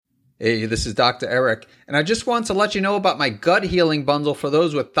Hey, this is Dr. Eric, and I just want to let you know about my gut healing bundle for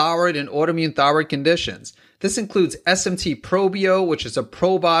those with thyroid and autoimmune thyroid conditions. This includes SMT Probio, which is a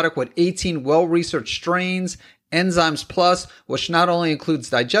probiotic with 18 well-researched strains, Enzymes Plus, which not only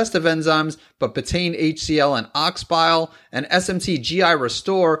includes digestive enzymes, but betaine, HCl, and ox bile, and SMT GI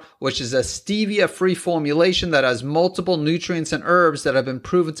Restore, which is a stevia-free formulation that has multiple nutrients and herbs that have been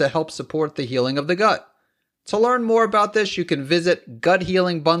proven to help support the healing of the gut. To learn more about this, you can visit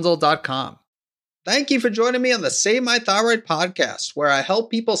guthealingbundle.com. Thank you for joining me on the Save My Thyroid podcast, where I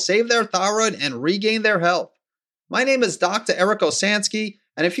help people save their thyroid and regain their health. My name is Dr. Eric Osansky,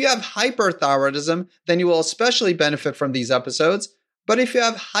 and if you have hyperthyroidism, then you will especially benefit from these episodes. But if you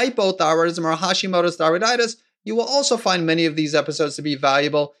have hypothyroidism or Hashimoto's thyroiditis, you will also find many of these episodes to be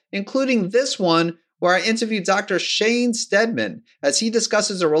valuable, including this one, where I interviewed Dr. Shane Steadman as he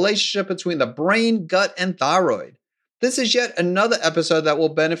discusses the relationship between the brain, gut, and thyroid. This is yet another episode that will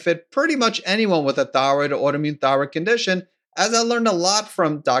benefit pretty much anyone with a thyroid or autoimmune thyroid condition, as I learned a lot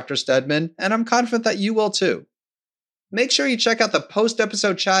from Dr. Steadman, and I'm confident that you will too. Make sure you check out the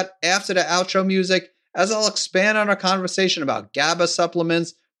post-episode chat after the outro music, as I'll expand on our conversation about GABA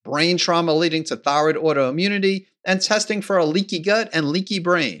supplements, brain trauma leading to thyroid autoimmunity, and testing for a leaky gut and leaky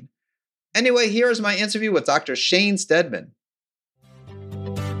brain. Anyway, here is my interview with Dr. Shane Steadman.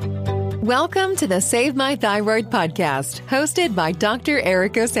 Welcome to the Save My Thyroid podcast, hosted by Dr.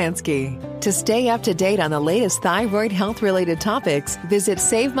 Eric Osansky. To stay up to date on the latest thyroid health-related topics, visit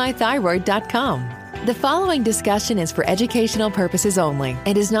SaveMyThyroid.com. The following discussion is for educational purposes only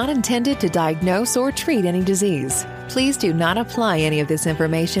and is not intended to diagnose or treat any disease. Please do not apply any of this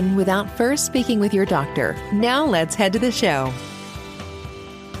information without first speaking with your doctor. Now let's head to the show.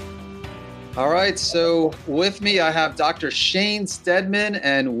 All right, so with me, I have Dr. Shane Steadman,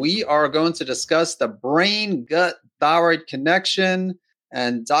 and we are going to discuss the brain-gut-thyroid connection.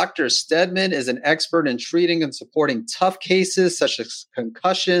 And Dr. Steadman is an expert in treating and supporting tough cases such as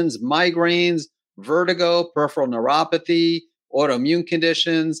concussions, migraines, vertigo, peripheral neuropathy, autoimmune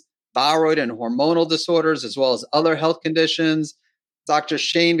conditions, thyroid and hormonal disorders, as well as other health conditions. Dr.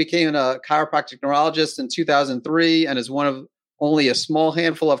 Shane became a chiropractic neurologist in 2003 and is one of only a small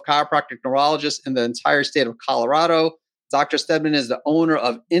handful of chiropractic neurologists in the entire state of Colorado. Dr. Steadman is the owner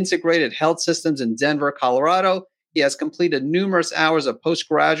of Integrated Health Systems in Denver, Colorado. He has completed numerous hours of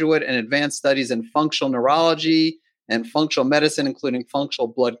postgraduate and advanced studies in functional neurology and functional medicine, including functional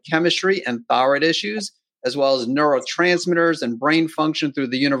blood chemistry and thyroid issues, as well as neurotransmitters and brain function through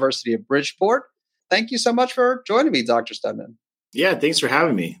the University of Bridgeport. Thank you so much for joining me, Dr. Steadman. Yeah, thanks for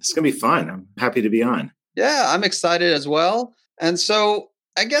having me. It's going to be fun. I'm happy to be on. Yeah, I'm excited as well. And so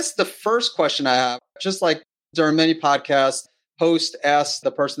I guess the first question I have, just like during many podcasts, host asks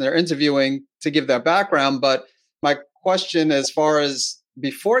the person they're interviewing to give their background. But my question, as far as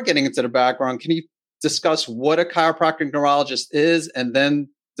before getting into the background, can you discuss what a chiropractic neurologist is and then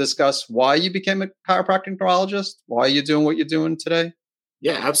discuss why you became a chiropractic neurologist? Why are you doing what you're doing today?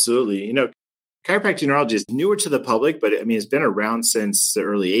 Yeah, absolutely. Chiropractic neurology is newer to the public, but it's been around since the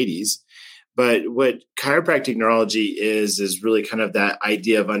early 80s. But what chiropractic neurology is really kind of that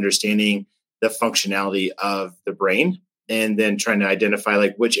idea of understanding the functionality of the brain and then trying to identify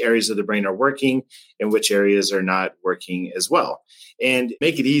like which areas of the brain are working and which areas are not working as well. And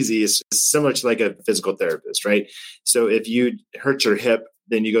make it easy is similar to like a physical therapist, right? So if you hurt your hip,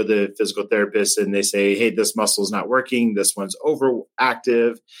 then you go to the physical therapist and they say, hey, this muscle is not working. This one's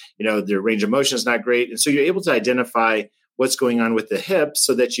overactive. Their range of motion is not great. And so you're able to identify what's going on with the hip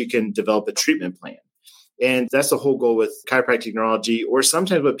so that you can develop a treatment plan. And that's the whole goal with chiropractic neurology, or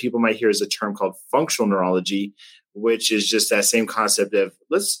sometimes what people might hear is a term called functional neurology, which is just that same concept of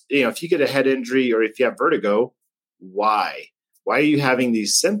if you get a head injury or if you have vertigo, why? Why are you having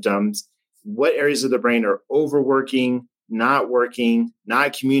these symptoms? What areas of the brain are overworking, not working,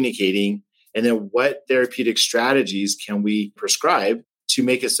 not communicating? And then what therapeutic strategies can we prescribe to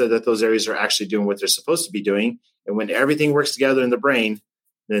make it so that those areas are actually doing what they're supposed to be doing? And when everything works together in the brain,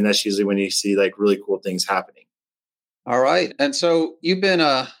 then that's usually when you see like really cool things happening. All right. And so you've been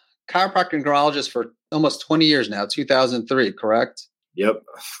a chiropractic neurologist for almost 20 years now, 2003, correct? Yep.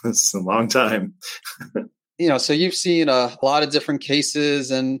 It's a long time. So you've seen a lot of different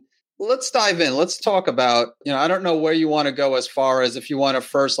cases, and let's dive in. Let's talk about, I don't know where you want to go as far as if you want to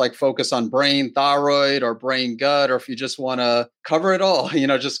first like focus on brain thyroid or brain gut, or if you just want to cover it all,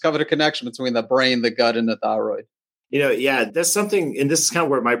 just cover the connection between the brain, the gut, and the thyroid. Yeah, that's something, and this is kind of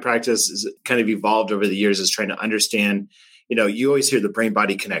where my practice is kind of evolved over the years, is trying to understand, you always hear the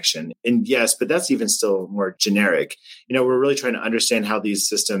brain-body connection. And yes, but that's even still more generic. We're really trying to understand how these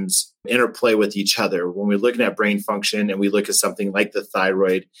systems interplay with each other when we're looking at brain function and we look at something like the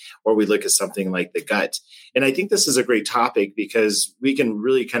thyroid or we look at something like the gut. And I think this is a great topic because we can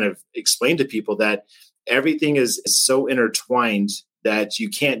really kind of explain to people that everything is so intertwined that you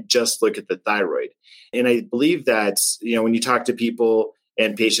can't just look at the thyroid. And I believe that, when you talk to people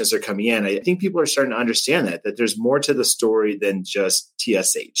and patients are coming in, I think people are starting to understand that there's more to the story than just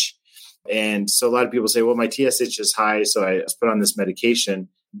TSH. And so a lot of people say, well, my TSH is high, so I put on this medication.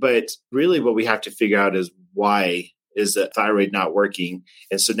 But really what we have to figure out is why is the thyroid not working?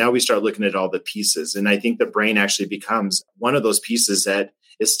 And so now we start looking at all the pieces. And I think the brain actually becomes one of those pieces that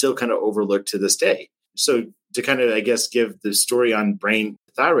is still kind of overlooked to this day. So to kind of, I guess, give the story on brain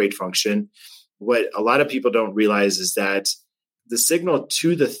thyroid function, what a lot of people don't realize is that the signal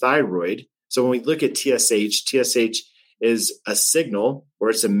to the thyroid, so when we look at TSH is a signal or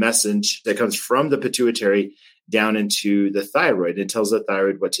it's a message that comes from the pituitary down into the thyroid and tells the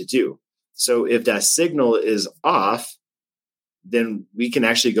thyroid what to do. So if that signal is off, then we can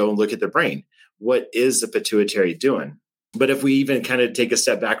actually go and look at the brain. What is the pituitary doing? But if we even kind of take a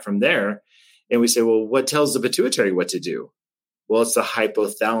step back from there and we say, well, what tells the pituitary what to do? Well, it's the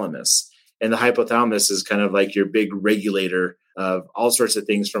hypothalamus. And the hypothalamus is kind of like your big regulator of all sorts of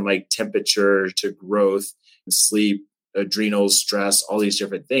things from like temperature to growth, sleep, adrenals, stress, all these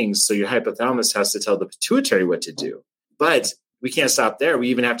different things. So your hypothalamus has to tell the pituitary what to do. But we can't stop there. We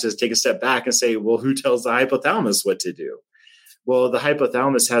even have to take a step back and say, well, who tells the hypothalamus what to do? Well, the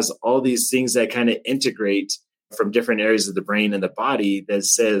hypothalamus has all these things that kind of integrate from different areas of the brain and the body that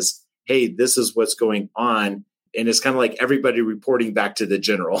says, hey, this is what's going on. And it's kind of like everybody reporting back to the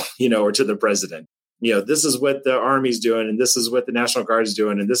general, or to the president. This is what the Army's doing, and this is what the National Guard's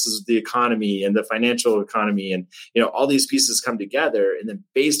doing, and this is the economy and the financial economy. And, all these pieces come together. And then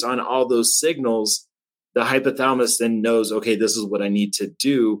based on all those signals, the hypothalamus then knows, okay, this is what I need to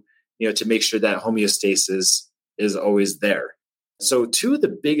do, to make sure that homeostasis is always there. So two of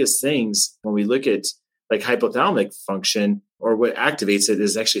the biggest things when we look at like hypothalamic function or what activates it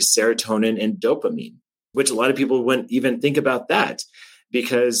is actually serotonin and dopamine, which a lot of people wouldn't even think about that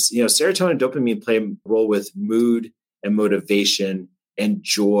because, serotonin and dopamine play a role with mood and motivation and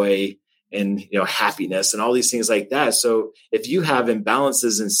joy and, happiness and all these things like that. So if you have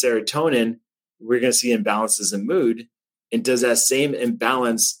imbalances in serotonin, we're going to see imbalances in mood. And does that same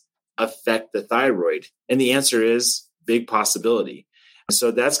imbalance affect the thyroid? And the answer is big possibility.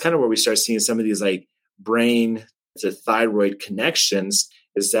 So that's kind of where we start seeing some of these like brain to thyroid connections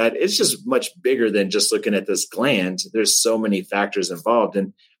is that it's just much bigger than just looking at this gland. There's so many factors involved.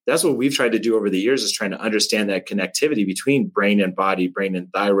 And that's what we've tried to do over the years is trying to understand that connectivity between brain and body, brain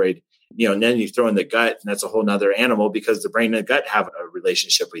and thyroid, and then you throw in the gut and that's a whole nother animal because the brain and the gut have a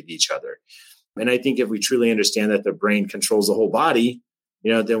relationship with each other. And I think if we truly understand that the brain controls the whole body,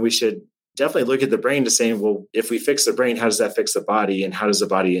 then we should definitely look at the brain to say, well, if we fix the brain, how does that fix the body? And how does the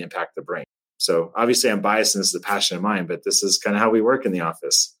body impact the brain? So obviously I'm biased and this is a passion of mine, but this is kind of how we work in the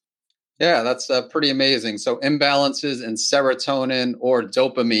office. Yeah, that's pretty amazing. So imbalances in serotonin or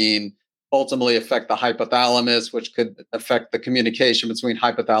dopamine ultimately affect the hypothalamus, which could affect the communication between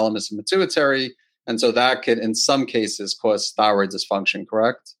hypothalamus and pituitary. And so that could, in some cases, cause thyroid dysfunction,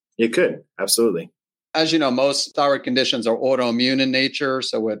 correct? It could, absolutely. As you know, most thyroid conditions are autoimmune in nature.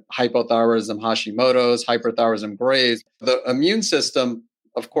 So with hypothyroidism Hashimoto's, hyperthyroidism Graves, the immune system,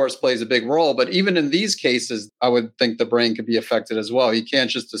 of course, plays a big role. But even in these cases, I would think the brain could be affected as well. You can't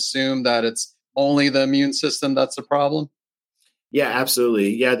just assume that it's only the immune system that's the problem. Yeah,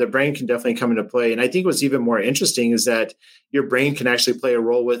 absolutely. Yeah, the brain can definitely come into play. And I think what's even more interesting is that your brain can actually play a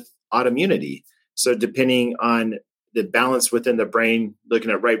role with autoimmunity. So depending on the balance within the brain,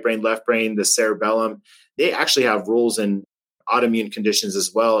 looking at right brain, left brain, the cerebellum, they actually have roles in autoimmune conditions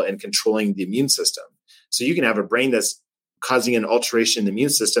as well and controlling the immune system. So you can have a brain that's causing an alteration in the immune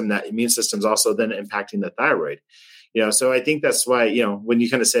system. That immune system is also then impacting the thyroid. So I think that's why, when you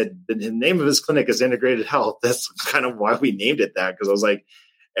kind of said the name of his clinic is Integrated Health, that's kind of why we named it that. Because I was like,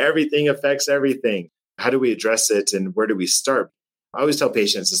 everything affects everything. How do we address it and where do we start? I always tell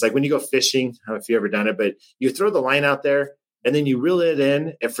patients, it's like when you go fishing, I don't know if you've ever done it, but you throw the line out there and then you reel it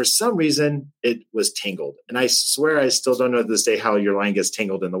in. And for some reason, it was tangled. And I swear I still don't know to this day how your line gets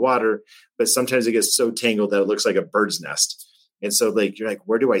tangled in the water, but sometimes it gets so tangled that it looks like a bird's nest. And so you're like,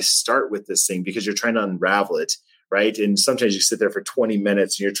 where do I start with this thing? Because you're trying to unravel it, right? And sometimes you sit there for 20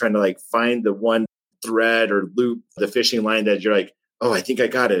 minutes and you're trying to find the one thread or loop, the fishing line that you're like, oh, I think I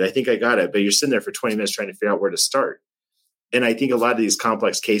got it. But you're sitting there for 20 minutes trying to figure out where to start. And I think a lot of these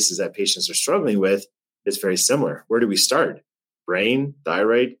complex cases that patients are struggling with, it's very similar. Where do we start? Brain,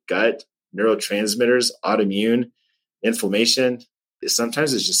 thyroid, gut, neurotransmitters, autoimmune, inflammation.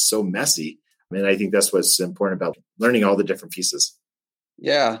 Sometimes it's just so messy. I mean, I think that's what's important about learning all the different pieces.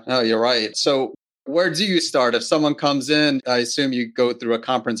 Yeah, no, you're right. So where do you start? If someone comes in, I assume you go through a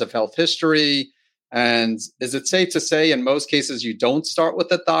comprehensive health history. And is it safe to say in most cases you don't start with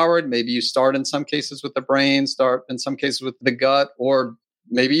the thyroid? Maybe you start in some cases with the brain, start in some cases with the gut, or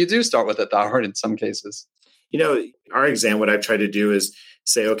maybe you do start with the thyroid in some cases. Our exam, what I've tried to do is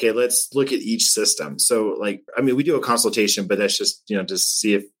say, okay, let's look at each system. So we do a consultation, but that's just, to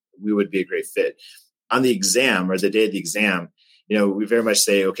see if we would be a great fit. On the exam or the day of the exam, we very much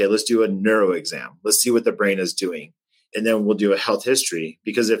say, okay, let's do a neuro exam. Let's see what the brain is doing. And then we'll do a health history,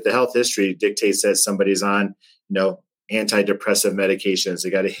 because if the health history dictates that somebody's on, antidepressive medications, they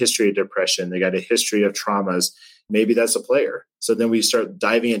got a history of depression, they got a history of traumas, maybe that's a player. So then we start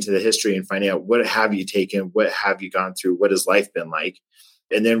diving into the history and finding out, what have you taken? What have you gone through? What has life been like?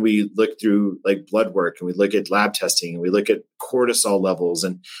 And then we look through blood work, and we look at lab testing, and we look at cortisol levels.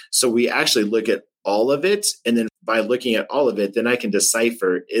 And so we actually look at all of it. And then by looking at all of it, then I can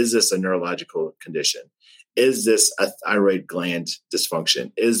decipher, is this a neurological condition? Is this a thyroid gland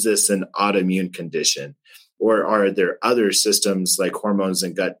dysfunction? Is this an autoimmune condition? Or are there other systems like hormones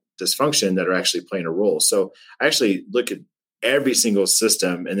and gut dysfunction that are actually playing a role? So I actually look at every single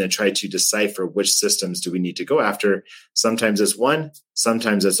system and then try to decipher which systems do we need to go after. Sometimes it's one,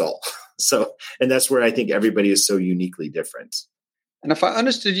 sometimes it's all. And that's where I think everybody is so uniquely different. And if I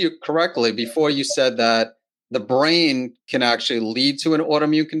understood you correctly, before you said that the brain can actually lead to an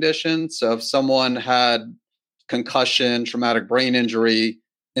autoimmune condition. So if someone had concussion, traumatic brain injury,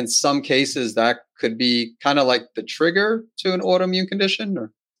 in some cases that could be kind of like the trigger to an autoimmune condition?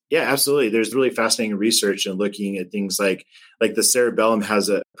 Or? Yeah, absolutely. There's really fascinating research and looking at things like the cerebellum has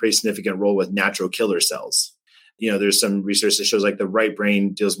a pretty significant role with natural killer cells. There's some research that shows the right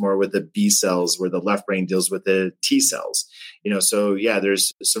brain deals more with the B cells, where the left brain deals with the T cells. So yeah,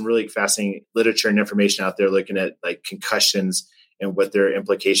 there's some really fascinating literature and information out there looking at concussions and what their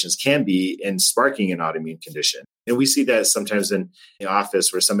implications can be in sparking an autoimmune condition. And we see that sometimes in the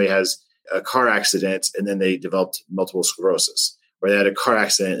office, where somebody has a car accident and then they developed multiple sclerosis, or they had a car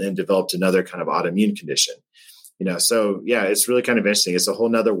accident and developed another kind of autoimmune condition. So yeah, it's really kind of interesting. It's a whole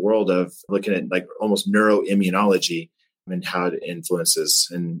nother world of looking at almost neuroimmunology and how it influences.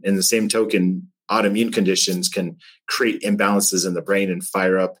 And in the same token, autoimmune conditions can create imbalances in the brain and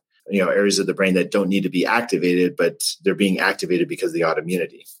fire up, areas of the brain that don't need to be activated, but they're being activated because of the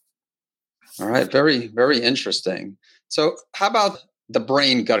autoimmunity. All right. Very, very interesting. So how about the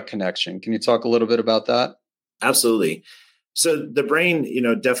brain gut connection? Can you talk a little bit about that? Absolutely. So the brain,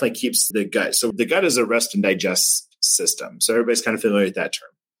 definitely keeps the gut. So the gut is a rest and digest system. So everybody's kind of familiar with that term.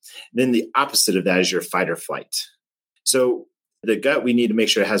 Then the opposite of that is your fight or flight. So the gut, we need to make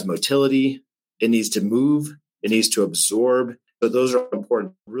sure it has motility. It needs to move. It needs to absorb. So those are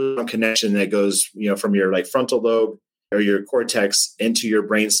important. Really strong connection that goes, from your frontal lobe or your cortex into your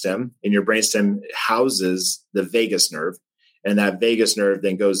brainstem. And your brainstem houses the vagus nerve. And that vagus nerve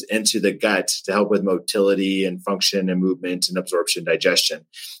then goes into the gut to help with motility and function and movement and absorption, digestion.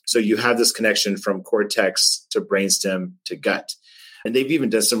 So you have this connection from cortex to brainstem to gut. And they've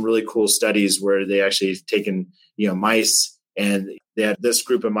even done some really cool studies where they actually taken, mice, and they had this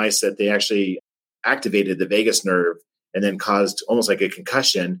group of mice that they actually activated the vagus nerve and then caused almost like a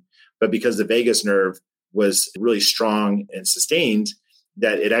concussion. But because the vagus nerve was really strong and sustained,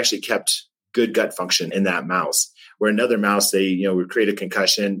 that it actually kept good gut function in that mouse. Where another mouse, they would create a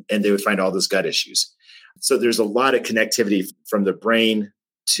concussion and they would find all those gut issues. So there's a lot of connectivity from the brain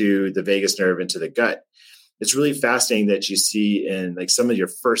to the vagus nerve into the gut. It's really fascinating that you see in some of your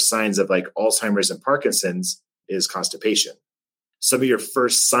first signs of Alzheimer's and Parkinson's is constipation. Some of your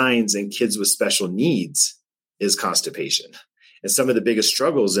first signs in kids with special needs is constipation. And some of the biggest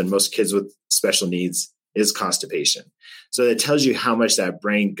struggles in most kids with special needs is constipation. So that tells you how much that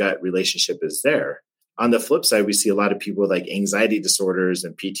brain-gut relationship is there. On the flip side, we see a lot of people with anxiety disorders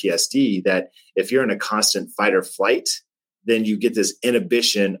and PTSD that if you're in a constant fight or flight, then you get this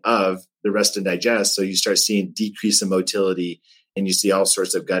inhibition of the rest and digest. So you start seeing decrease in motility and you see all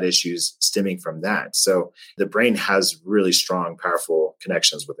sorts of gut issues stemming from that. So the brain has really strong, powerful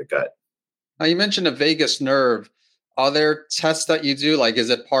connections with the gut. Now, you mentioned a vagus nerve. Are there tests that you do? Is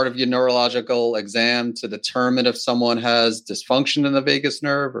it part of your neurological exam to determine if someone has dysfunction in the vagus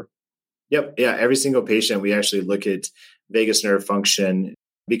nerve? Or? Yep. Yeah. Every single patient, we actually look at vagus nerve function,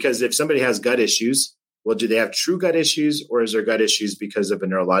 because if somebody has gut issues, well, do they have true gut issues, or is their gut issues because of a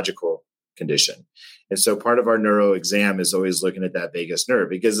neurological condition. And so part of our neuro exam is always looking at that vagus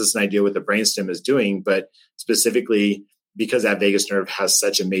nerve. It gives us an idea what the brainstem is doing, but specifically because that vagus nerve has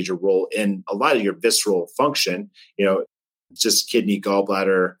such a major role in a lot of your visceral function, just kidney,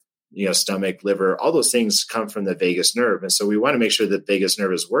 gallbladder, stomach, liver, all those things come from the vagus nerve. And so we want to make sure that vagus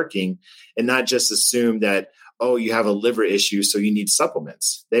nerve is working and not just assume that, oh, you have a liver issue, so you need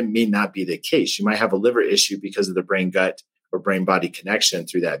supplements. That may not be the case. You might have a liver issue because of the brain gut or brain body connection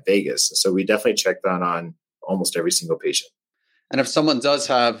through that vagus. And so we definitely check that on almost every single patient. And if someone does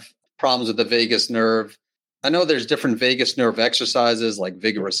have problems with the vagus nerve, I know there's different vagus nerve exercises, like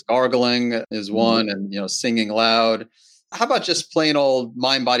vigorous gargling is one, and singing loud. How about just plain old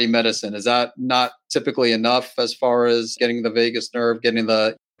mind-body medicine? Is that not typically enough as far as getting the vagus nerve, getting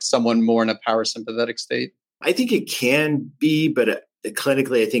someone more in a parasympathetic state? I think it can be, but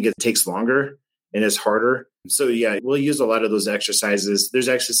clinically, I think it takes longer and is harder. So yeah, we'll use a lot of those exercises. There's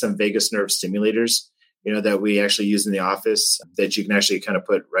actually some vagus nerve stimulators, that we actually use in the office that you can actually kind of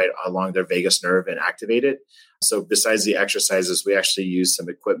put right along their vagus nerve and activate it. So besides the exercises, we actually use some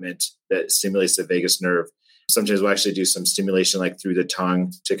equipment that stimulates the vagus nerve. Sometimes we'll actually do some stimulation like through the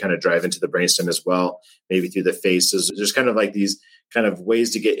tongue to kind of drive into the brainstem as well, maybe through the face. So there's kind of like these kind of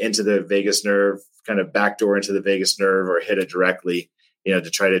ways to get into the vagus nerve, kind of backdoor into the vagus nerve or hit it directly, to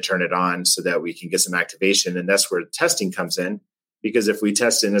try to turn it on so that we can get some activation. And that's where testing comes in, because if we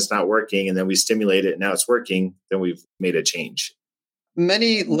test it and it's not working and then we stimulate it and now it's working, then we've made a change.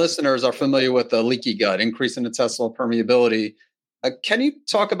 Many listeners are familiar with the leaky gut, increase in intestinal permeability. Can you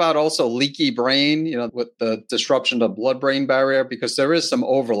talk about also leaky brain, with the disruption to the blood-brain barrier? Because there is some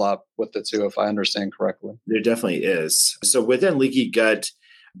overlap with the two, if I understand correctly. There definitely is. So within leaky gut,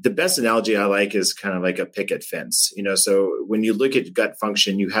 the best analogy I like is kind of like a picket fence. So when you look at gut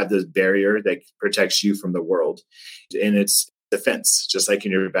function, you have this barrier that protects you from the world. And it's the fence, just like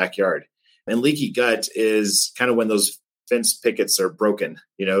in your backyard. And leaky gut is kind of when those fence pickets are broken.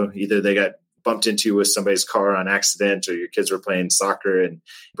 Either they got bumped into with somebody's car on accident, or your kids were playing soccer and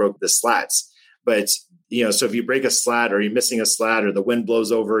broke the slats. But, so if you break a slat or you're missing a slat or the wind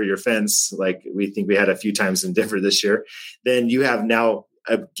blows over your fence, like we think we had a few times in Denver this year, then you have now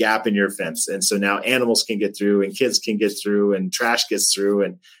a gap in your fence. And so now animals can get through and kids can get through and trash gets through,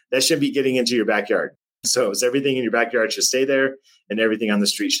 and that shouldn't be getting into your backyard. So everything in your backyard should stay there and everything on the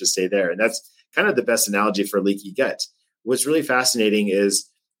street should stay there. And that's kind of the best analogy for leaky gut. What's really fascinating is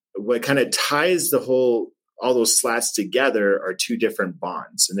what kind of ties all those slats together are two different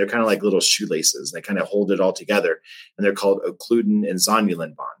bonds. And they're kind of like little shoelaces. They kind of hold it all together. And they're called occludin and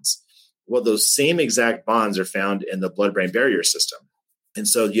zonulin bonds. Well, those same exact bonds are found in the blood-brain barrier system. And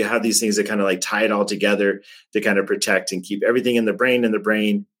so you have these things that kind of like tie it all together to kind of protect and keep everything in the brain,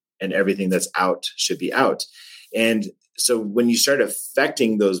 and everything that's out should be out. And so when you start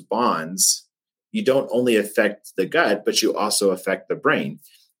affecting those bonds, you don't only affect the gut, but you also affect the brain.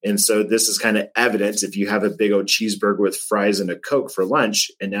 And so this is kind of evidence. If you have a big old cheeseburger with fries and a Coke for lunch,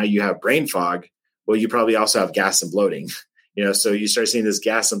 and now you have brain fog, well, you probably also have gas and bloating. So you start seeing this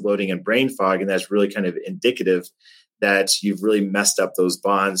gas and bloating and brain fog, and that's really kind of indicative that you've really messed up those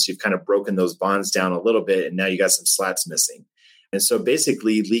bonds. You've kind of broken those bonds down a little bit, and now you got some slats missing. And so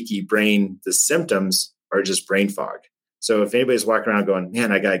basically leaky brain, the symptoms are just brain fog. So if anybody's walking around going,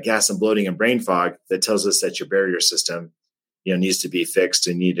 man, I got gas and bloating and brain fog, that tells us that your barrier system, needs to be fixed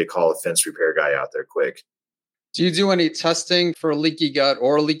and you need to call a fence repair guy out there quick. Do you do any testing for leaky gut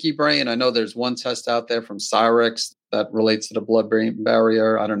or leaky brain? I know there's one test out there from Cyrix that relates to the blood-brain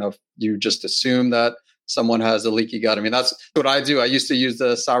barrier. I don't know if you just assume that someone has a leaky gut. I mean, that's what I do. I used to use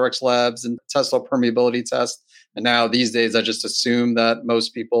the Cyrix labs and intestinal permeability test. And now these days, I just assume that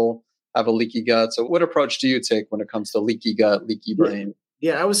most people have a leaky gut. So what approach do you take when it comes to leaky gut, leaky brain?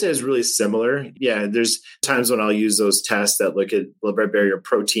 Yeah, I would say it's really similar. Yeah, there's times when I'll use those tests that look at blood-brain barrier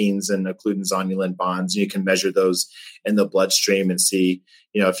proteins and occludin zonulin bonds. And you can measure those in the bloodstream and see,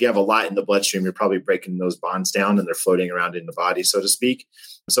 if you have a lot in the bloodstream, you're probably breaking those bonds down and they're floating around in the body, so to speak.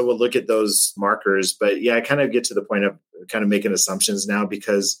 So we'll look at those markers. But yeah, I kind of get to the point of kind of making assumptions now,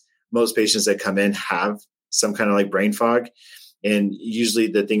 because most patients that come in have some kind of like brain fog. And usually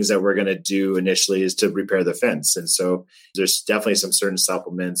the things that we're going to do initially is to repair the fence. And so there's definitely some certain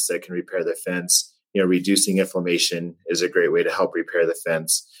supplements that can repair the fence. Reducing inflammation is a great way to help repair the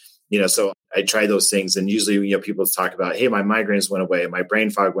fence. So I try those things. And usually, people talk about, hey, my migraines went away, my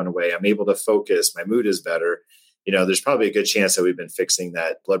brain fog went away, I'm able to focus, my mood is better. There's probably a good chance that we've been fixing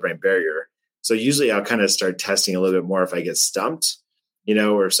that blood-brain barrier. So usually I'll kind of start testing a little bit more if I get stumped,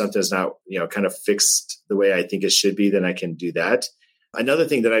 or if something's not, kind of fixed the way I think it should be, then I can do that. Another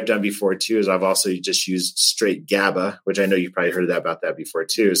thing that I've done before too is I've also just used straight GABA, which I know you've probably heard about that before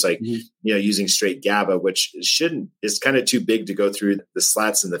too. It's like, using straight GABA, which is kind of too big to go through the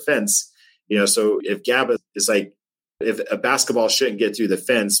slats in the fence. So if GABA is like, if a basketball shouldn't get through the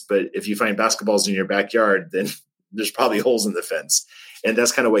fence, but if you find basketballs in your backyard, then there's probably holes in the fence. And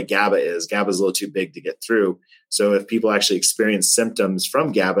that's kind of what GABA is. GABA is a little too big to get through. So if people actually experience symptoms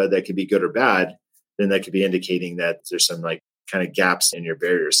from GABA that could be good or bad, then that could be indicating that there's some like kind of gaps in your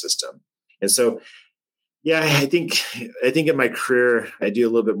barrier system. And so, yeah, I think in my career, I do a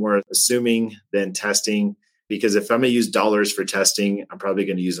little bit more assuming than testing, because if I'm going to use dollars for testing, I'm probably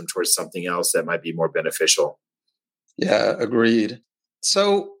going to use them towards something else that might be more beneficial. Yeah, agreed.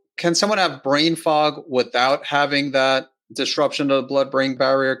 So can someone have brain fog without having that disruption of the blood-brain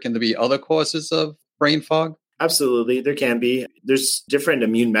barrier? Can there be other causes of brain fog? Absolutely. There can be. There's different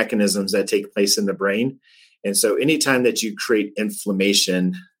immune mechanisms that take place in the brain. And so anytime that you create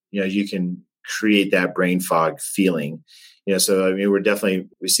inflammation, you can create that brain fog feeling. So I mean,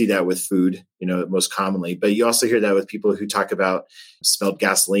 we see that with food, most commonly, but you also hear that with people who talk about smelled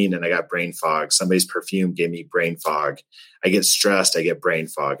gasoline and I got brain fog. Somebody's perfume gave me brain fog. I get stressed, I get brain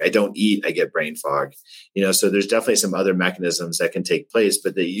fog. I don't eat, I get brain fog. So there's definitely some other mechanisms that can take place,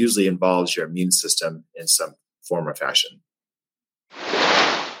 but that usually involves your immune system in some form or fashion.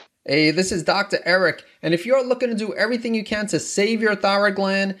 Hey, this is Dr. Eric, and if you're looking to do everything you can to save your thyroid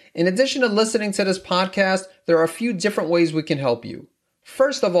gland, in addition to listening to this podcast, there are a few different ways we can help you.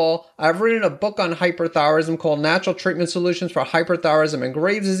 First of all, I've written a book on hyperthyroidism called Natural Treatment Solutions for Hyperthyroidism and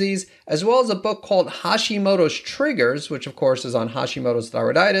Graves' Disease, as well as a book called Hashimoto's Triggers, which of course is on Hashimoto's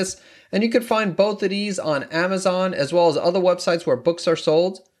thyroiditis, and you can find both of these on Amazon as well as other websites where books are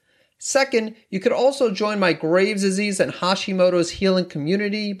sold. Second, you could also join my Graves' disease and Hashimoto's healing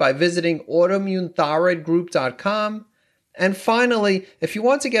community by visiting autoimmunethyroidgroup.com. And finally, if you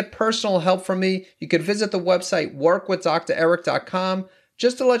want to get personal help from me, you could visit the website workwithdreric.com.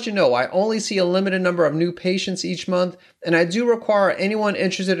 Just to let you know, I only see a limited number of new patients each month, and I do require anyone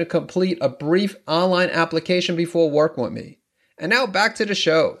interested to complete a brief online application before working with me. And now back to the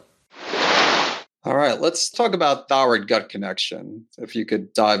show. All right, let's talk about thyroid-gut connection, if you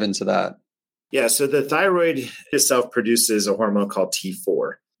could dive into that. Yeah, so the thyroid itself produces a hormone called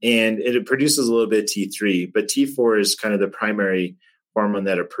T4, and it produces a little bit of T3, but T4 is kind of the primary hormone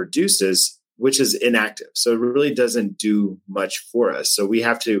that it produces, which is inactive. So it really doesn't do much for us. So we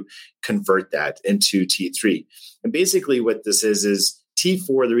have to convert that into T3. And basically what this is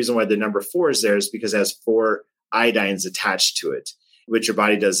T4, the reason why the number 4 is there is because it has 4 iodines attached to it. What your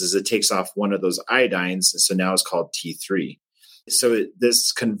body does is it takes off one of those iodines. And so now it's called T3. So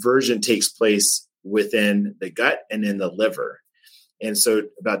this conversion takes place within the gut and in the liver. And so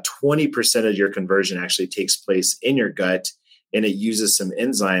about 20% of your conversion actually takes place in your gut. And it uses some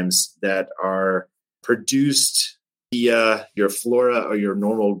enzymes that are produced via your flora or your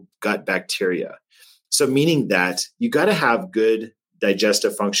normal gut bacteria. So meaning that you got to have good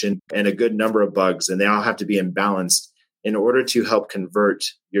digestive function and a good number of bugs, and they all have to be imbalanced in order to help convert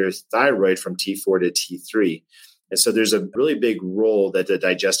your thyroid from T4 to T3. And so there's a really big role that the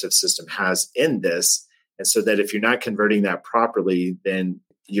digestive system has in this. And so that if you're not converting that properly, then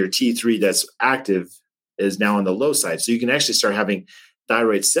your T3 that's active is now on the low side. So you can actually start having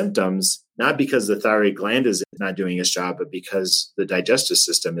thyroid symptoms, not because the thyroid gland is not doing its job, but because the digestive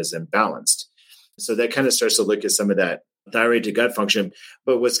system is imbalanced. So that kind of starts to look at some of that thyroid to gut function.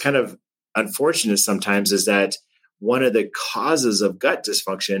 But what's kind of unfortunate sometimes is that one of the causes of gut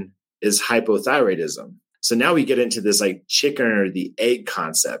dysfunction is hypothyroidism. So now we get into this like chicken or the egg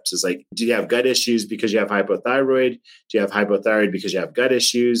concept. It's like, do you have gut issues because you have hypothyroid? Do you have hypothyroid because you have gut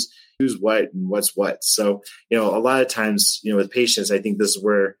issues? Who's what and what's what? So, a lot of times, with patients, I think this is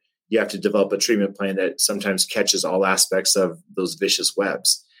where you have to develop a treatment plan that sometimes catches all aspects of those vicious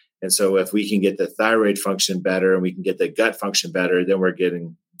webs. And so if we can get the thyroid function better and we can get the gut function better, then we're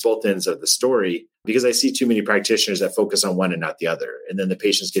getting both ends of the story, because I see too many practitioners that focus on one and not the other. And then the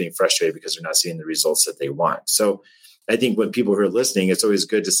patient's getting frustrated because they're not seeing the results that they want. So I think when people who are listening, it's always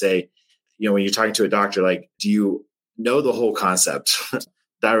good to say, when you're talking to a doctor, like, do you know the whole concept,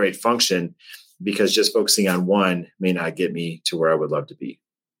 thyroid function? Because just focusing on one may not get me to where I would love to be.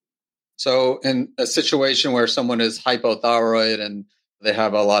 So in a situation where someone is hypothyroid and they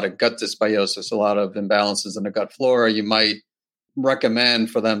have a lot of gut dysbiosis, a lot of imbalances in the gut flora, you might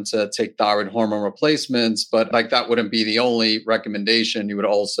recommend for them to take thyroid hormone replacements, but that wouldn't be the only recommendation. You would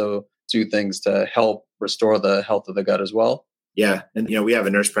also do things to help restore the health of the gut as well. Yeah. And, we have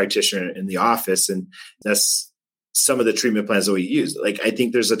a nurse practitioner in the office, and that's some of the treatment plans that we use. I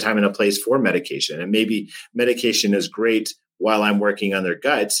think there's a time and a place for medication, and maybe medication is great while I'm working on their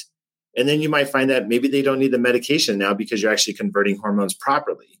gut. And then you might find that maybe they don't need the medication now because you're actually converting hormones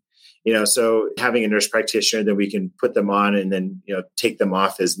properly. So having a nurse practitioner that we can put them on and then, take them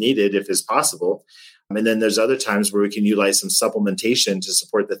off as needed if it's possible. And then there's other times where we can utilize some supplementation to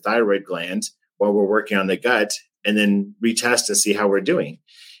support the thyroid gland while we're working on the gut and then retest and see how we're doing.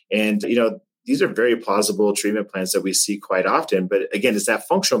 And, these are very plausible treatment plans that we see quite often. But again, it's that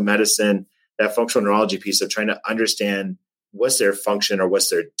functional medicine, that functional neurology piece of trying to understand what's their function or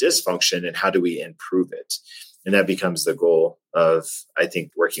what's their dysfunction and how do we improve it? And that becomes the goal of, I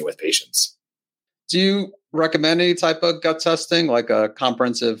think, working with patients. Do you recommend any type of gut testing, like a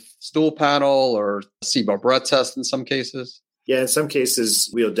comprehensive stool panel or SIBO breath test in some cases? Yeah, in some cases,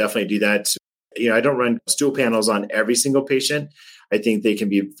 we'll definitely do that. I don't run stool panels on every single patient. I think they can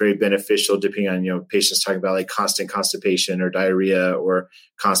be very beneficial depending on, patients talking about like constant constipation or diarrhea or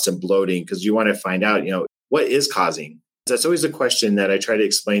constant bloating, because you want to find out, what is causing. That's always a question that I try to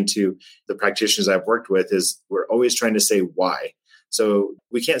explain to the practitioners I've worked with is we're always trying to say why. So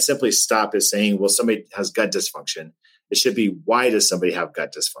we can't simply stop at saying, well, somebody has gut dysfunction. It should be, why does somebody have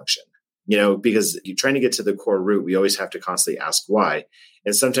gut dysfunction? Because you're trying to get to the core root, we always have to constantly ask why.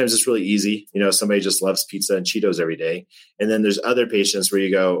 And sometimes it's really easy. Somebody just loves pizza and Cheetos every day. And then there's other patients where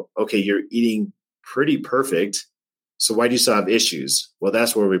you go, okay, you're eating pretty perfect. So why do you still have issues? Well,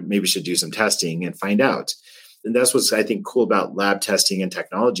 that's where we maybe should do some testing and find out. And that's what's, I think, cool about lab testing and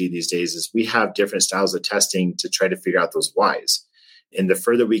technology these days is we have different styles of testing to try to figure out those whys. And the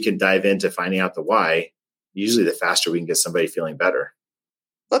further we can dive into finding out the why, usually the faster we can get somebody feeling better.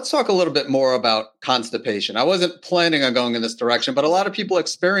 Let's talk a little bit more about constipation. I wasn't planning on going in this direction, but a lot of people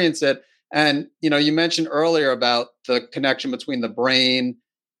experience it. And, you mentioned earlier about the connection between the brain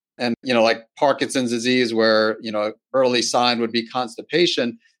and, like Parkinson's disease, where, early sign would be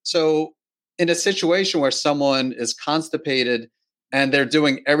constipation. So in a situation where someone is constipated and they're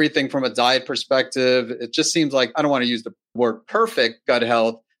doing everything from a diet perspective, it just seems like, I don't want to use the word perfect gut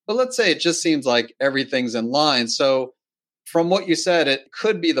health, but let's say it just seems like everything's in line. So from what you said, it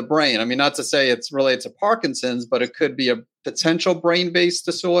could be the brain. I mean, not to say it's related to Parkinson's, but it could be a potential brain-based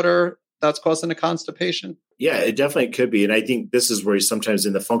disorder that's causing the constipation. Yeah, it definitely could be. And I think this is where sometimes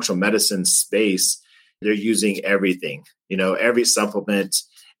in the functional medicine space, they're using everything, every supplement,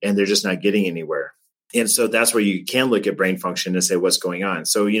 and they're just not getting anywhere. And so that's where you can look at brain function and say what's going on.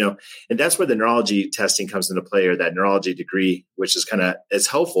 So, and that's where the neurology testing comes into play, or that neurology degree, which is it's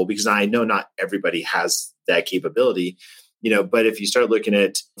helpful because I know not everybody has that capability. But if you start looking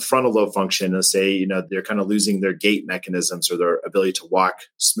at frontal lobe function and say, they're kind of losing their gait mechanisms or their ability to walk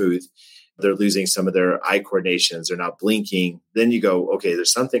smooth, they're losing some of their eye coordinations, they're not blinking, then you go, okay,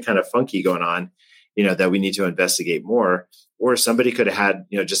 there's something kind of funky going on, that we need to investigate more. Or somebody could have had,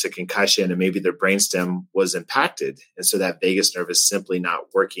 just a concussion and maybe their brainstem was impacted. And so that vagus nerve is simply not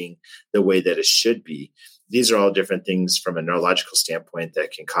working the way that it should be. These are all different things from a neurological standpoint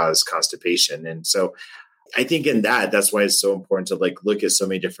that can cause constipation. And so I think in that's why it's so important to look at so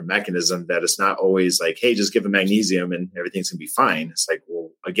many different mechanisms, that it's not always like, hey, just give them magnesium and everything's gonna be fine. It's like,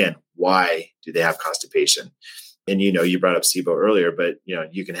 well, again, why do they have constipation? And, you brought up SIBO earlier, but,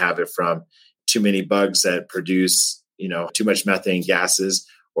 you can have it from too many bugs that produce, too much methane gases,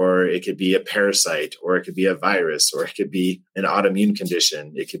 or it could be a parasite, or it could be a virus, or it could be an autoimmune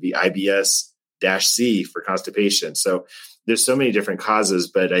condition. It could be IBS-C for constipation. So there's so many different causes,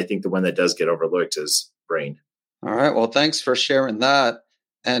 but I think the one that does get overlooked is brain. All right. Well, thanks for sharing that.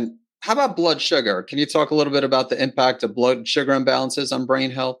 And how about blood sugar? Can you talk a little bit about the impact of blood sugar imbalances on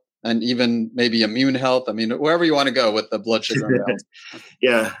brain health and even maybe immune health? I mean, wherever you want to go with the blood sugar imbalance.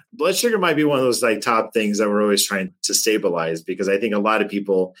 Yeah. Blood sugar might be one of those top things that we're always trying to stabilize, because I think a lot of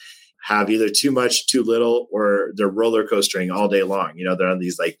people have either too much, too little, or they're roller coastering all day long. They're on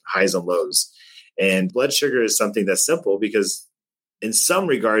these highs and lows. And blood sugar is something that's simple because in some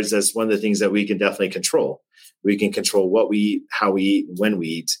regards, that's one of the things that we can definitely control. We can control what we eat, how we eat, when we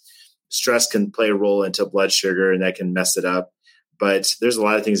eat. Stress can play a role into blood sugar, and that can mess it up. But there's a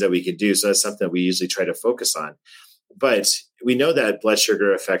lot of things that we can do. So that's something that we usually try to focus on. But we know that blood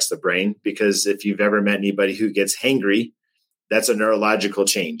sugar affects the brain, because if you've ever met anybody who gets hangry, that's a neurological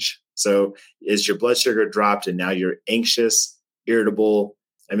change. So is your blood sugar dropped and now you're anxious, irritable?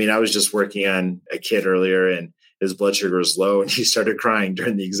 I mean, I was just working on a kid earlier and his blood sugar was low and he started crying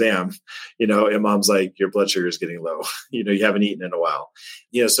during the exam, and mom's like, your blood sugar is getting low. You haven't eaten in a while.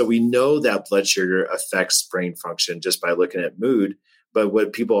 So we know that blood sugar affects brain function just by looking at mood. But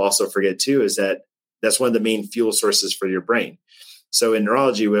what people also forget too is that that's one of the main fuel sources for your brain. So in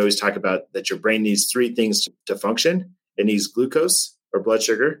neurology, we always talk about that your brain needs three things to function. It needs glucose or blood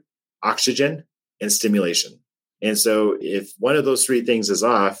sugar, oxygen, and stimulation. And so if one of those three things is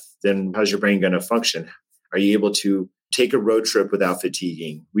off, then how's your brain going to function? Are you able to take a road trip without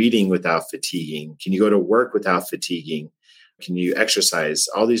fatiguing, reading without fatiguing? Can you go to work without fatiguing? Can you exercise?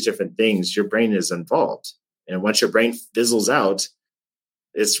 All these different things, your brain is involved. And once your brain fizzles out,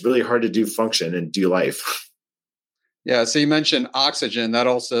 it's really hard to do function and do life. Yeah. So you mentioned oxygen. That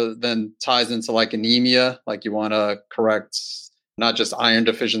also then ties into like anemia, like you want to correct not just iron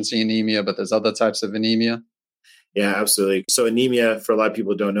deficiency anemia, but there's other types of anemia. Yeah, absolutely. So anemia, for a lot of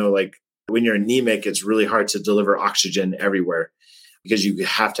people don't know, like when you're anemic, it's really hard to deliver oxygen everywhere because you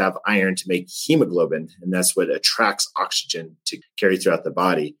have to have iron to make hemoglobin. And that's what attracts oxygen to carry throughout the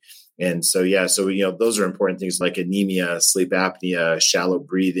body. And so, those are important things like anemia, sleep apnea, shallow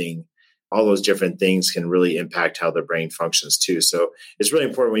breathing. All those different things can really impact how the brain functions too. So it's really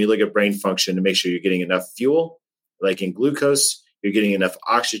important when you look at brain function to make sure you're getting enough fuel, like in glucose, you're getting enough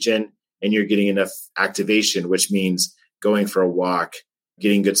oxygen, and you're getting enough activation, which means going for a walk,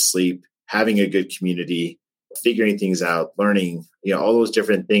 getting good sleep, having a good community, figuring things out, learning, all those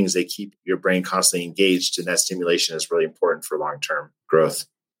different things that keep your brain constantly engaged. And that stimulation is really important for long-term growth.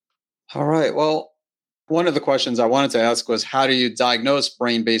 All right. Well, one of the questions I wanted to ask was, how do you diagnose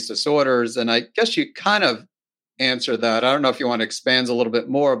brain-based disorders? And I guess you kind of answered that. I don't know if you want to expand a little bit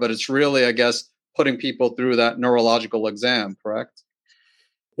more, but it's really, I guess, putting people through that neurological exam, correct?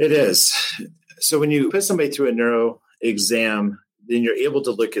 It is. So when you put somebody through a neuro exam, then you're able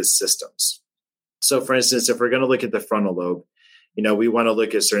to look at systems. So for instance, if we're going to look at the frontal lobe, we want to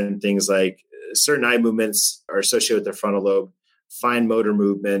look at certain things like certain eye movements are associated with the frontal lobe, fine motor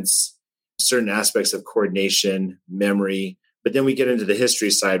movements, certain aspects of coordination, memory. But then we get into the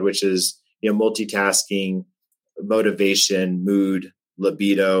history side, which is, multitasking, motivation, mood,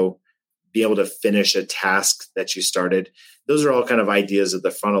 libido, be able to finish a task that you started. Those are all kind of ideas of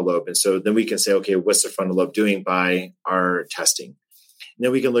the frontal lobe. And so then we can say, okay, what's the frontal lobe doing by our testing? And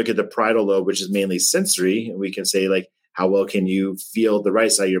then we can look at the parietal lobe, which is mainly sensory. And we can say, like, how well can you feel the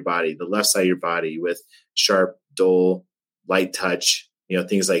right side of your body, the left side of your body with sharp, dull, light touch,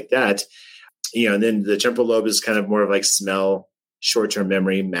 things like that. And then the temporal lobe is kind of more of like smell, short-term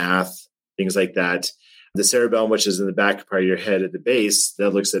memory, math, things like that. The cerebellum, which is in the back part of your head at the base,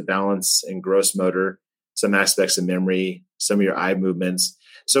 that looks at balance and gross motor, some aspects of memory, some of your eye movements.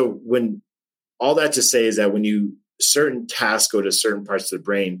 So when all that to say is that when certain tasks go to certain parts of the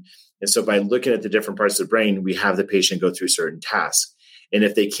brain, and so by looking at the different parts of the brain, we have the patient go through certain tasks. And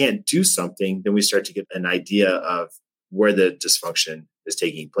if they can't do something, then we start to get an idea of where the dysfunction is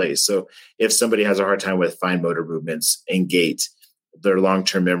taking place. So if somebody has a hard time with fine motor movements and gait, their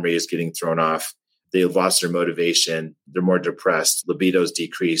long-term memory is getting thrown off. They've lost their motivation. They're more depressed. Libido is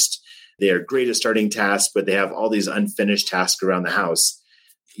decreased. They are great at starting tasks, but they have all these unfinished tasks around the house.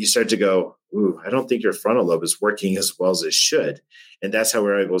 You start to go, I don't think your frontal lobe is working as well as it should. And that's how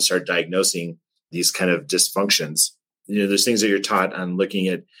we're able to start diagnosing these kind of dysfunctions. There's things that you're taught on looking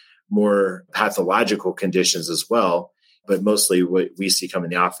at more pathological conditions as well. But mostly what we see come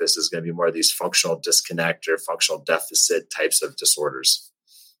in the office is going to be more of these functional disconnect or functional deficit types of disorders.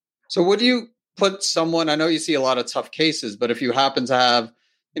 So would you put someone, I know you see a lot of tough cases, but if you happen to have,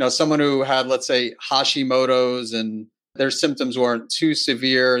 someone who had, let's say, Hashimoto's and their symptoms weren't too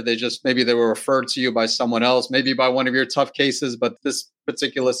severe, maybe they were referred to you by someone else, maybe by one of your tough cases, but this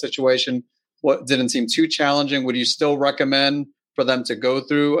particular situation didn't seem too challenging. Would you still recommend for them to go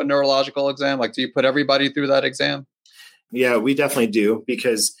through a neurological exam? Like, do you put everybody through that exam? Yeah, we definitely do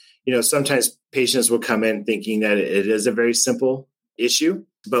because, sometimes patients will come in thinking that it is a very simple issue.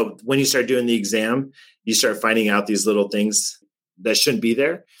 But when you start doing the exam, you start finding out these little things that shouldn't be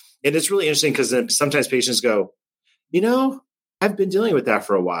there. And it's really interesting because sometimes patients go, I've been dealing with that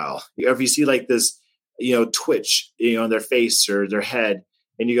for a while. If you see like this, twitch, on their face or their head,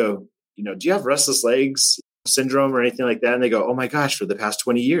 and you go, do you have restless legs syndrome or anything like that? And they go, oh my gosh, for the past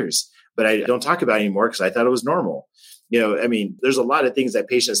 20 years. But I don't talk about it anymore because I thought it was normal. There's a lot of things that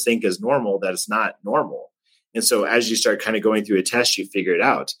patients think is normal that it's not normal. And so as you start kind of going through a test, you figure it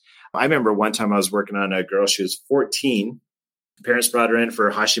out. I remember one time I was working on a girl, she was 14. Parents brought her in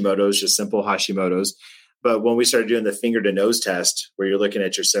for Hashimoto's, just simple Hashimoto's. But when we started doing the finger to nose test, where you're looking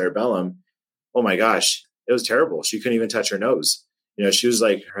at your cerebellum, oh my gosh, it was terrible. She couldn't even touch her nose. She was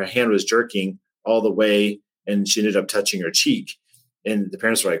like, her hand was jerking all the way and she ended up touching her cheek. And the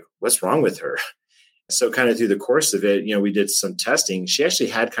parents were like, what's wrong with her? So kind of through the course of it, we did some testing. She actually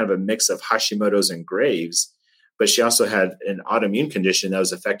had kind of a mix of Hashimoto's and Graves', but she also had an autoimmune condition that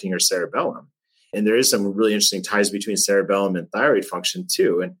was affecting her cerebellum. And there is some really interesting ties between cerebellum and thyroid function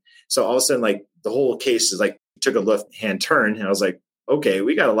too. And so all of a sudden, like the whole case is like, took a left hand turn. And I was like, okay,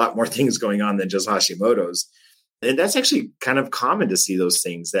 we got a lot more things going on than just Hashimoto's. And that's actually kind of common to see those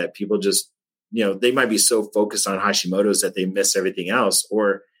things that people just, they might be so focused on Hashimoto's that they miss everything else,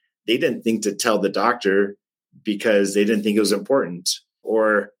 or they didn't think to tell the doctor because they didn't think it was important.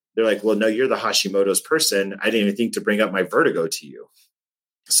 Or they're like, well, no, you're the Hashimoto's person. I didn't even think to bring up my vertigo to you.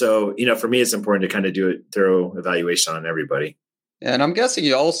 So, for me, it's important to kind of do a thorough evaluation on everybody. And I'm guessing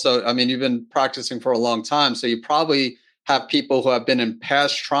you also, you've been practicing for a long time, so you probably have people who have been in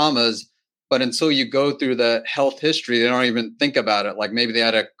past traumas, but until you go through the health history, they don't even think about it. Like maybe they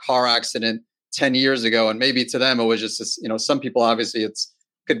had a car accident 10 years ago, and maybe to them it was just, some people, obviously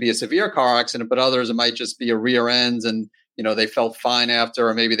could be a severe car accident, but others it might just be a rear end and, they felt fine after,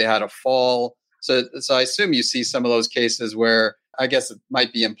 or maybe they had a fall. So I assume you see some of those cases where I guess it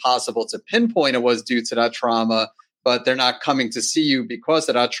might be impossible to pinpoint it was due to that trauma, but they're not coming to see you because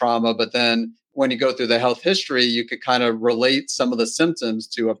of that trauma. But then when you go through the health history, you could kind of relate some of the symptoms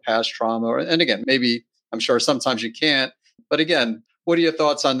to a past trauma. And again, maybe I'm sure sometimes you can't. But again, what are your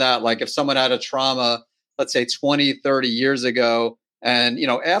thoughts on that? Like if someone had a trauma, let's say 20, 30 years ago, and,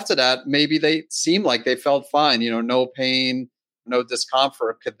 after that, maybe they seem like they felt fine, no pain, no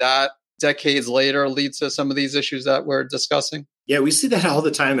discomfort. Could that decades later lead to some of these issues that we're discussing? Yeah, we see that all the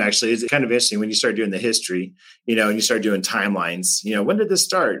time, actually. It's kind of interesting when you start doing the history, and you start doing timelines. When did this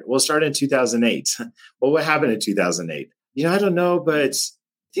start? Well, it started in 2008. Well, what happened in 2008? I don't know, but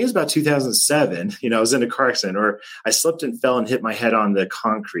I think it was about 2007. I was in a car accident, or I slipped and fell and hit my head on the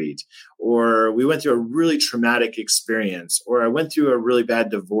concrete, or we went through a really traumatic experience, or I went through a really bad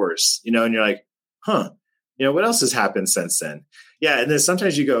divorce, and you're like, what else has happened since then? Yeah. And then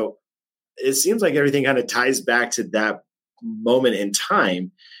sometimes you go, it seems like everything kind of ties back to that moment in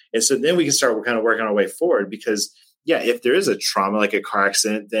time. And so then we can start kind of working our way forward because, if there is a trauma like a car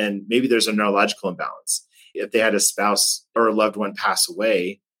accident, then maybe there's a neurological imbalance. If they had a spouse or a loved one pass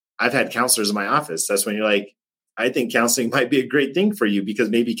away, I've had counselors in my office. That's when you're like, I think counseling might be a great thing for you because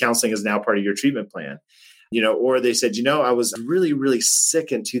maybe counseling is now part of your treatment plan. Or they said, I was really, really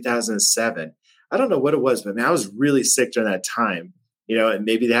sick in 2007. I don't know what it was, but man, I was really sick during that time. And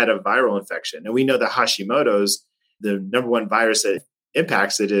maybe they had a viral infection. And we know that Hashimoto's, the number one virus that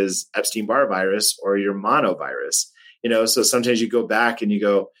impacts it is Epstein-Barr virus or your monovirus. So sometimes you go back and you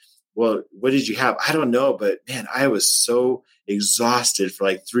go, well, what did you have? I don't know, but man, I was so exhausted for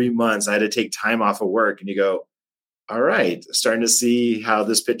like 3 months. I had to take time off of work. And you go, all right, starting to see how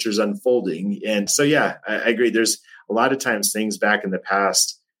this picture's unfolding. And so, I agree. There's a lot of times things back in the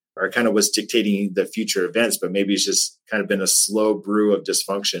past are kind of what's dictating the future events, but maybe it's just kind of been a slow brew of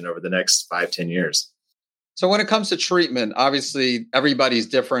dysfunction over the next 5-10 years. So when it comes to treatment, obviously everybody's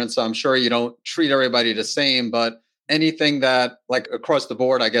different. So I'm sure you don't treat everybody the same, but anything that like across the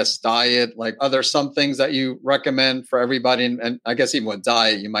board, I guess, diet, like are there some things that you recommend for everybody? And I guess even with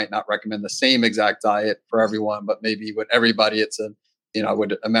diet, you might not recommend the same exact diet for everyone, but maybe with everybody, it's I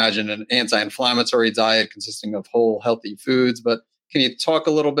would imagine an anti-inflammatory diet consisting of whole healthy foods. But can you talk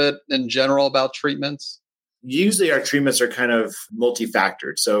a little bit in general about treatments? Usually our treatments are kind of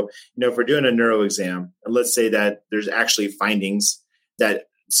multifactored. So, if we're doing a neuro exam, let's say that there's actually findings that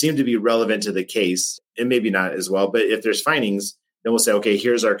seem to be relevant to the case, and maybe not as well, but if there's findings, then we'll say, okay,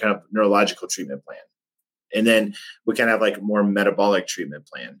 here's our kind of neurological treatment plan. And then we kind of have like a more metabolic treatment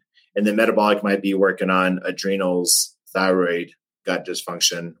plan. And then metabolic might be working on adrenals, thyroid, gut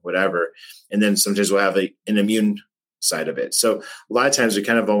dysfunction, whatever. And then sometimes we'll have an immune side of it. So a lot of times we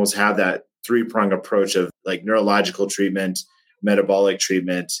kind of almost have that 3-prong approach of like neurological treatment, metabolic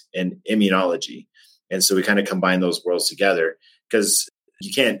treatment, and immunology. And so we kind of combine those worlds together because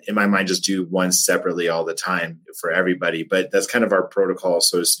you can't, in my mind, just do one separately all the time for everybody. But that's kind of our protocol,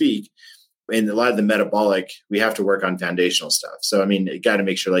 so to speak. In a lot of the metabolic, we have to work on foundational stuff. So, you got to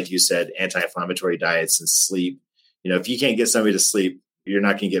make sure, like you said, anti-inflammatory diets and sleep. If you can't get somebody to sleep, you're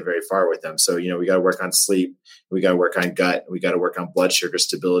not going to get very far with them. So, we got to work on sleep. We got to work on gut. We got to work on blood sugar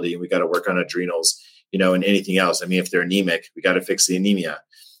stability. And we got to work on adrenals, and anything else. If they're anemic, we got to fix the anemia.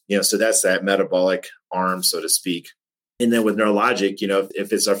 So that's that metabolic arm, so to speak. And then with neurologic,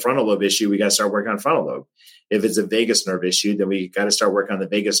 if it's a frontal lobe issue, we got to start working on frontal lobe. If it's a vagus nerve issue, then we got to start working on the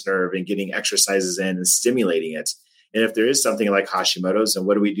vagus nerve and getting exercises in and stimulating it. And if there is something like Hashimoto's, then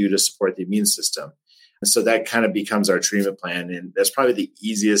what do we do to support the immune system? And so that kind of becomes our treatment plan. And that's probably the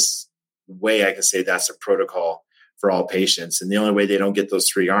easiest way I can say that's a protocol for all patients. And the only way they don't get those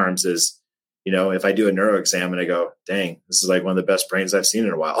 3 arms is, if I do a neuro exam and I go, dang, this is like one of the best brains I've seen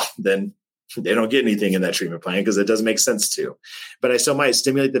in a while, then they don't get anything in that treatment plan because it doesn't make sense to. But I still might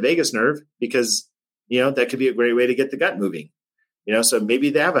stimulate the vagus nerve because, that could be a great way to get the gut moving. So maybe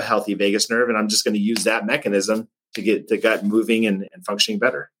they have a healthy vagus nerve and I'm just going to use that mechanism to get the gut moving and functioning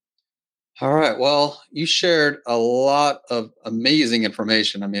better. All right. Well, you shared a lot of amazing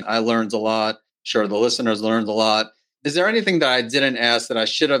information. I mean, I learned a lot. Sure, the listeners learned a lot. Is there anything that I didn't ask that I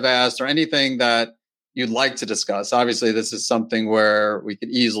should have asked, or anything that you'd like to discuss? Obviously, this is something where we could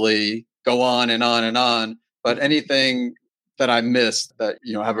easily go on and on and on, but anything that I missed that,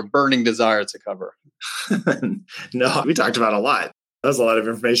 have a burning desire to cover? No, we talked about a lot. That was a lot of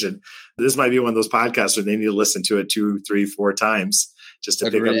information. This might be one of those podcasts where they need to listen to it 2, 3, 4 times just to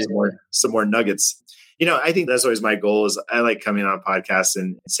pick up some more nuggets. I think that's always my goal. Is I like coming on podcasts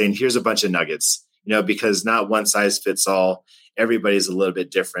and saying, here's a bunch of nuggets, because not one size fits all. Everybody's a little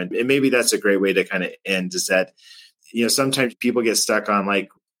bit different. And maybe that's a great way to kind of end, is that, sometimes people get stuck on, like,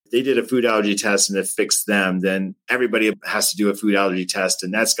 they did a food allergy test and it fixed them, then everybody has to do a food allergy test,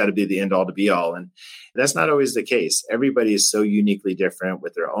 and that's got to be the end all to be all. And that's not always the case. Everybody is so uniquely different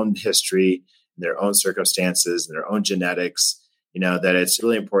with their own history, their own circumstances, and their own genetics, that it's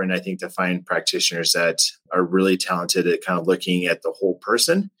really important, I think, to find practitioners that are really talented at kind of looking at the whole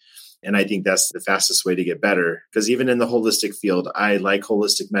person. And I think that's the fastest way to get better. Because even in the holistic field, I like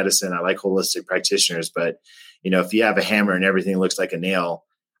holistic medicine. I like holistic practitioners. But, if you have a hammer and everything looks like a nail,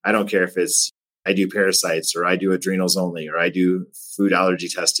 I don't care if it's I do parasites, or I do adrenals only, or I do food allergy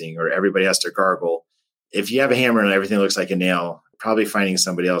testing, or everybody has to gargle. If you have a hammer and everything looks like a nail, probably finding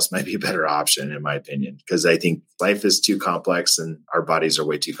somebody else might be a better option, in my opinion, because I think life is too complex and our bodies are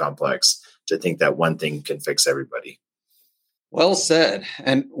way too complex to think that one thing can fix everybody. Well said.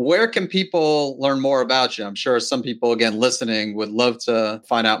 And where can people learn more about you? I'm sure some people, again, listening would love to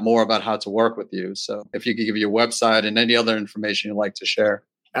find out more about how to work with you. So if you could give your website and any other information you'd like to share.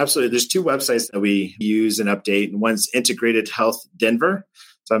 Absolutely. There's 2 websites that we use and update. And one's Integrated Health Denver.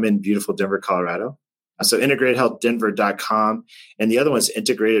 So I'm in beautiful Denver, Colorado. So integratedhealthdenver.com. And the other one's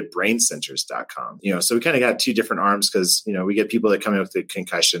integratedbraincenters.com. So we kind of got 2 different arms because, we get people that come in with the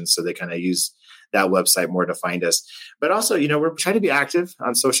concussions. So they kind of use that website more to find us. But also, we're trying to be active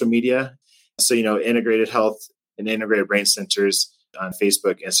on social media. So, Integrated Health and Integrated Brain Centers on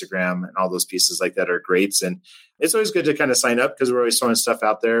Facebook, Instagram, and all those pieces like that are great. And it's always good to kind of sign up because we're always throwing stuff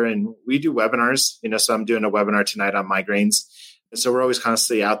out there. And we do webinars, so I'm doing a webinar tonight on migraines. And so we're always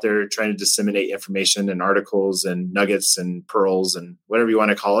constantly out there trying to disseminate information and articles and nuggets and pearls and whatever you want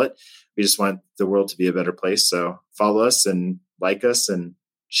to call it. We just want the world to be a better place. So follow us and like us and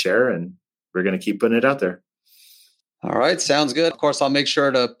share, and we're going to keep putting it out there. All right. Sounds good. Of course, I'll make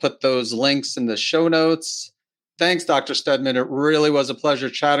sure to put those links in the show notes. Thanks, Dr. Steadman. It really was a pleasure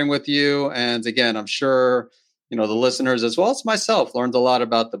chatting with you. And again, I'm sure, the listeners as well as myself learned a lot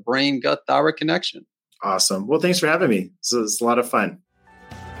about the brain-gut-thyroid connection. Awesome. Well, thanks for having me. It's a lot of fun.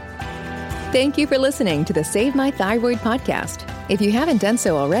 Thank you for listening to the Save My Thyroid podcast. If you haven't done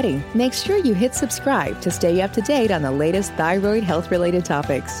so already, make sure you hit subscribe to stay up to date on the latest thyroid health-related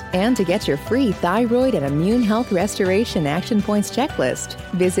topics. And to get your free thyroid and immune health restoration action points checklist,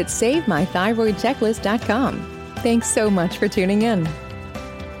 visit SaveMyThyroidChecklist.com. Thanks so much for tuning in.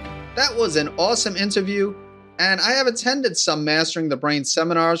 That was an awesome interview, and I have attended some Mastering the Brain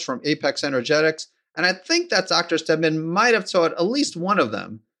seminars from Apex Energetics, and I think that Dr. Steadman might have taught at least one of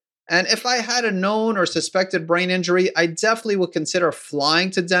them. And if I had a known or suspected brain injury, I definitely would consider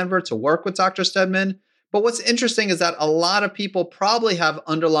flying to Denver to work with Dr. Steadman. But what's interesting is that a lot of people probably have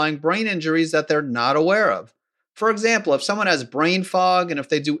underlying brain injuries that they're not aware of. For example, if someone has brain fog and if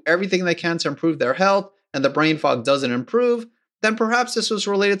they do everything they can to improve their health and the brain fog doesn't improve, then perhaps this was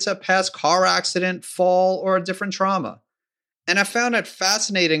related to a past car accident, fall, or a different trauma. And I found it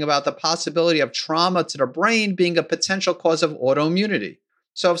fascinating about the possibility of trauma to the brain being a potential cause of autoimmunity.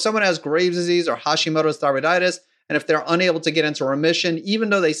 So if someone has Graves' disease or Hashimoto's thyroiditis, and if they're unable to get into remission, even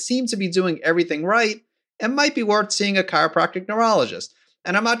though they seem to be doing everything right, it might be worth seeing a chiropractic neurologist.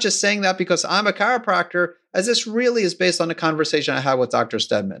 And I'm not just saying that because I'm a chiropractor, as this really is based on the conversation I had with Dr.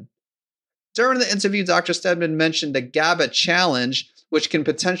 Steadman. During the interview, Dr. Steadman mentioned the GABA challenge, which can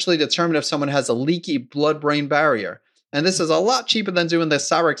potentially determine if someone has a leaky blood-brain barrier. And this is a lot cheaper than doing the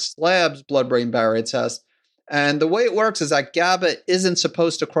Cyrex Labs blood-brain barrier test. And the way it works is that GABA isn't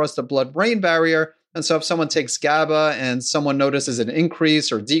supposed to cross the blood-brain barrier. And so if someone takes GABA and someone notices an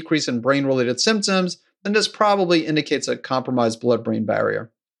increase or decrease in brain-related symptoms, then this probably indicates a compromised blood-brain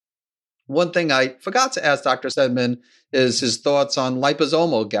barrier. One thing I forgot to ask Dr. Steadman is his thoughts on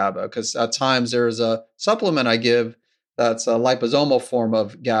liposomal GABA, because at times there's a supplement I give that's a liposomal form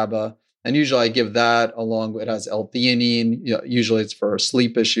of GABA. And usually I give that along with, it has L-theanine. Usually it's for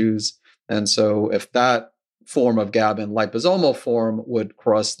sleep issues. And so if that form of GABA in liposomal form would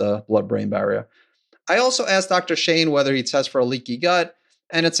cross the blood-brain barrier. I also asked Dr. Shane whether he tests for a leaky gut.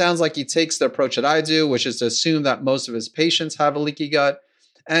 And it sounds like he takes the approach that I do, which is to assume that most of his patients have a leaky gut.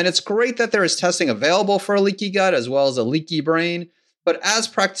 And it's great that there is testing available for a leaky gut as well as a leaky brain. But as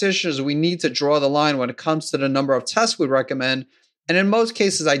practitioners, we need to draw the line when it comes to the number of tests we recommend. And in most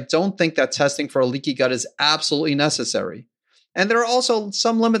cases, I don't think that testing for a leaky gut is absolutely necessary. And there are also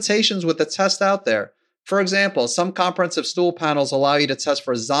some limitations with the test out there. For example, some comprehensive stool panels allow you to test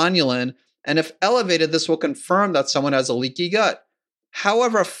for zonulin, and if elevated, this will confirm that someone has a leaky gut.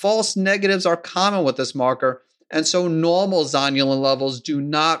 However, false negatives are common with this marker, and so normal zonulin levels do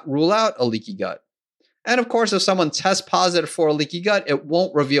not rule out a leaky gut. And of course, if someone tests positive for a leaky gut, it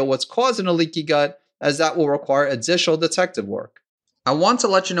won't reveal what's causing a leaky gut, as that will require additional detective work. I want to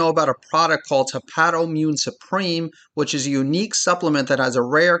let you know about a product called Hepatoimmune Supreme, which is a unique supplement that has a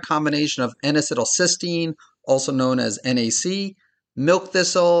rare combination of N-acetylcysteine, also known as NAC, milk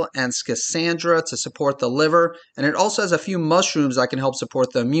thistle, and schisandra to support the liver. And it also has a few mushrooms that can help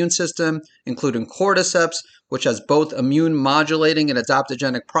support the immune system, including cordyceps, which has both immune modulating and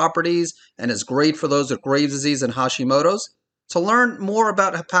adaptogenic properties and is great for those with Graves' disease and Hashimoto's. To learn more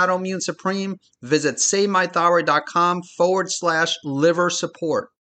about Hepatoimmune Supreme, visit SaveMyThyroid.com/liver support.